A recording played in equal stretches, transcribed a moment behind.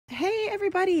Hey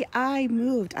everybody, I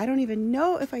moved. I don't even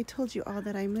know if I told you all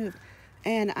that I moved.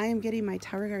 And I am getting my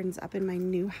tower gardens up in my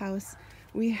new house.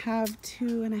 We have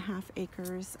 2.5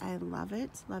 acres. I love it,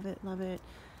 love it, love it.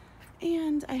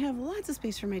 And I have lots of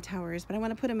space for my towers, but I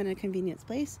want to put them in a convenience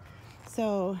place.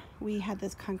 So we had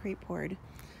this concrete poured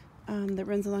that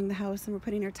runs along the house, and we're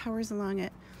putting our towers along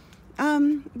it.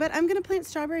 But I'm going to plant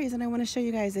strawberries, and I want to show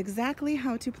you guys exactly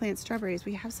how to plant strawberries.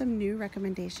 We have some new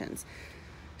recommendations.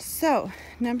 So,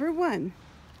 number one,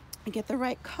 get the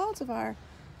right cultivar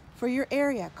for your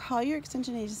area. Call your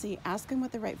extension agency, ask them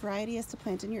what the right variety is to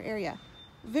plant in your area.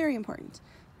 Very important.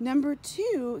 Number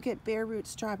two, get bare root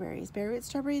strawberries. Bare root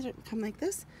strawberries come like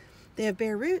this. They have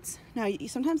bare roots. Now,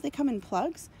 sometimes they come in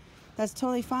plugs. That's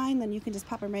totally fine. Then you can just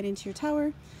pop them right into your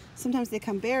tower. Sometimes they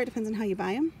come bare. It depends on how you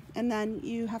buy them. And then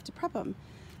you have to prep them.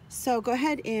 So go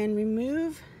ahead and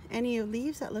remove any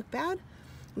leaves that look bad.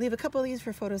 Leave a couple leaves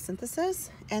for photosynthesis,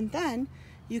 and then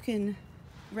you can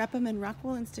wrap them in rock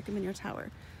wool and stick them in your tower.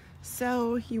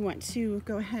 So you want to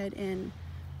go ahead and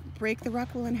break the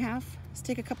rock wool in half,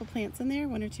 stick a couple plants in there,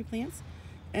 1 or 2 plants,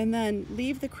 and then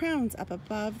leave the crowns up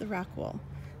above the rock wool,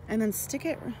 and then stick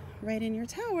it right in your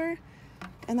tower,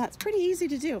 and that's pretty easy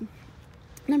to do.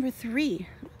 Number 3,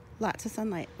 lots of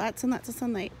sunlight, lots and lots of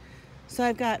sunlight. So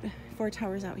I've got 4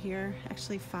 towers out here,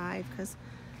 actually 5, because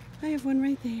I have one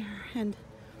right there. And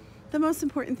the most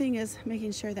important thing is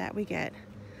making sure that we get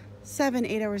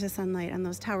 7-8 hours of sunlight on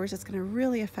those towers. It's going to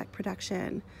really affect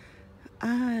production.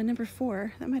 Number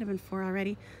 4, that might have been 4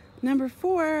 already. Number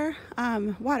 4,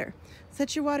 water.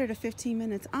 Set your water to 15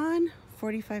 minutes on,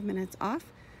 45 minutes off,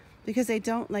 because they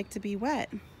don't like to be wet.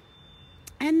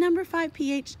 And number 5,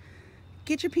 pH.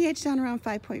 Get your pH down around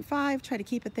 5.5. Try to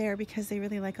keep it there because they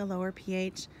really like a lower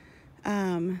pH.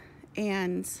 Number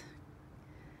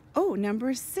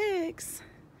 6.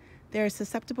 They're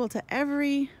susceptible to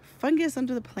every fungus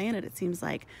under the planet, it seems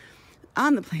like.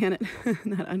 On the planet,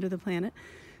 not under the planet.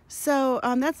 So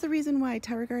that's the reason why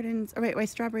tower gardens, why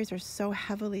strawberries are so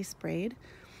heavily sprayed.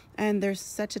 And they're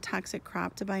such a toxic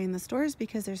crop to buy in the stores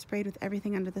because they're sprayed with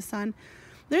everything under the sun.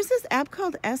 There's this app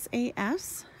called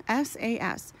SAS,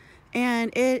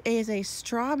 and it is a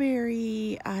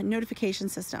strawberry notification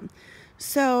system.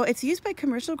 So it's used by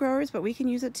commercial growers, but we can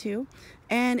use it too.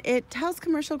 And it tells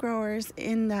commercial growers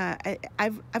in the,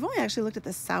 I've only actually looked at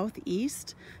the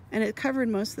Southeast, and it covered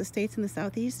most of the states in the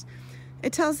Southeast.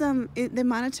 It tells them, they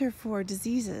monitor for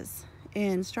diseases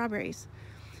in strawberries.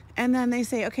 And then they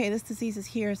say, okay, this disease is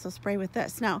here, so spray with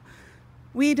this. Now,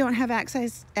 we don't have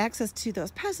access to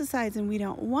those pesticides, and we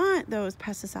don't want those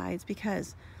pesticides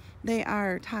because they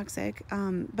are toxic,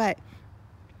 but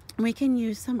we can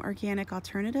use some organic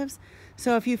alternatives.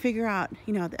 So if you figure out,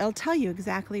 it'll tell you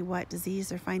exactly what disease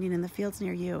they're finding in the fields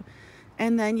near you,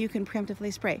 and then you can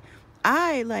preemptively spray.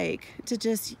 I like to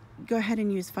just go ahead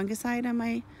and use fungicide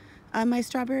on my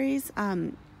strawberries.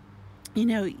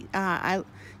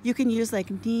 You can use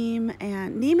like neem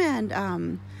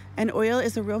and oil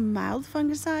is a real mild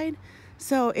fungicide.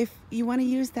 So if you want to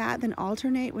use that, then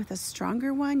alternate with a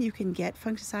stronger one. You can get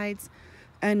fungicides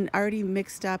and already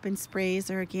mixed up in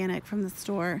sprays or organic from the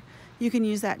store. You can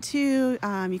use that too.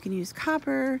 You can use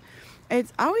copper.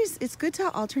 It's good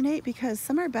to alternate because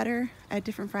some are better at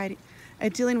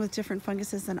dealing with different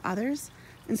funguses than others.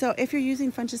 And so if you're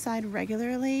using fungicide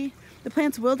regularly, the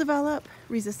plants will develop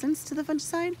resistance to the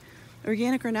fungicide,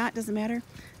 organic or not, doesn't matter.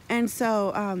 And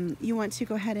so you want to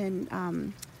go ahead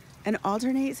and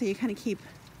alternate, so you kind of keep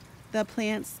the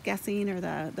plants guessing, or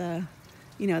the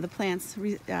plants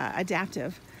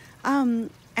adaptive.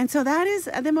 And so that is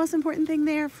the most important thing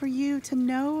there for you to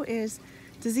know is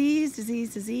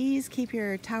disease. Keep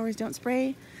your towers, don't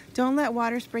spray. Don't let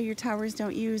water spray your towers.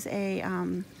 Don't use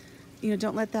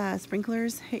don't let the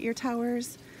sprinklers hit your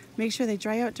towers. Make sure they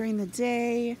dry out during the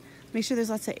day. Make sure there's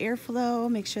lots of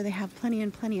airflow. Make sure they have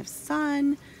plenty of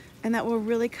sun, and that will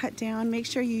really cut down. Make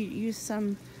sure you use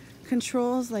some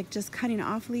controls, like just cutting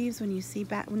off leaves when you see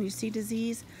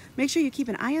disease. Make sure you keep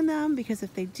an eye on them, because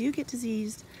if they do get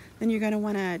diseased, then you're going to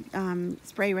want to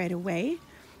spray right away.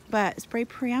 But spray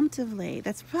preemptively.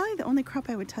 That's probably the only crop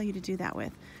I would tell you to do that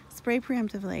with. Spray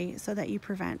preemptively so that you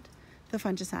prevent the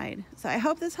fungicide. So I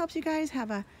hope this helps you guys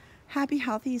have a happy,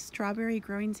 healthy strawberry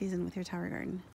growing season with your tower garden.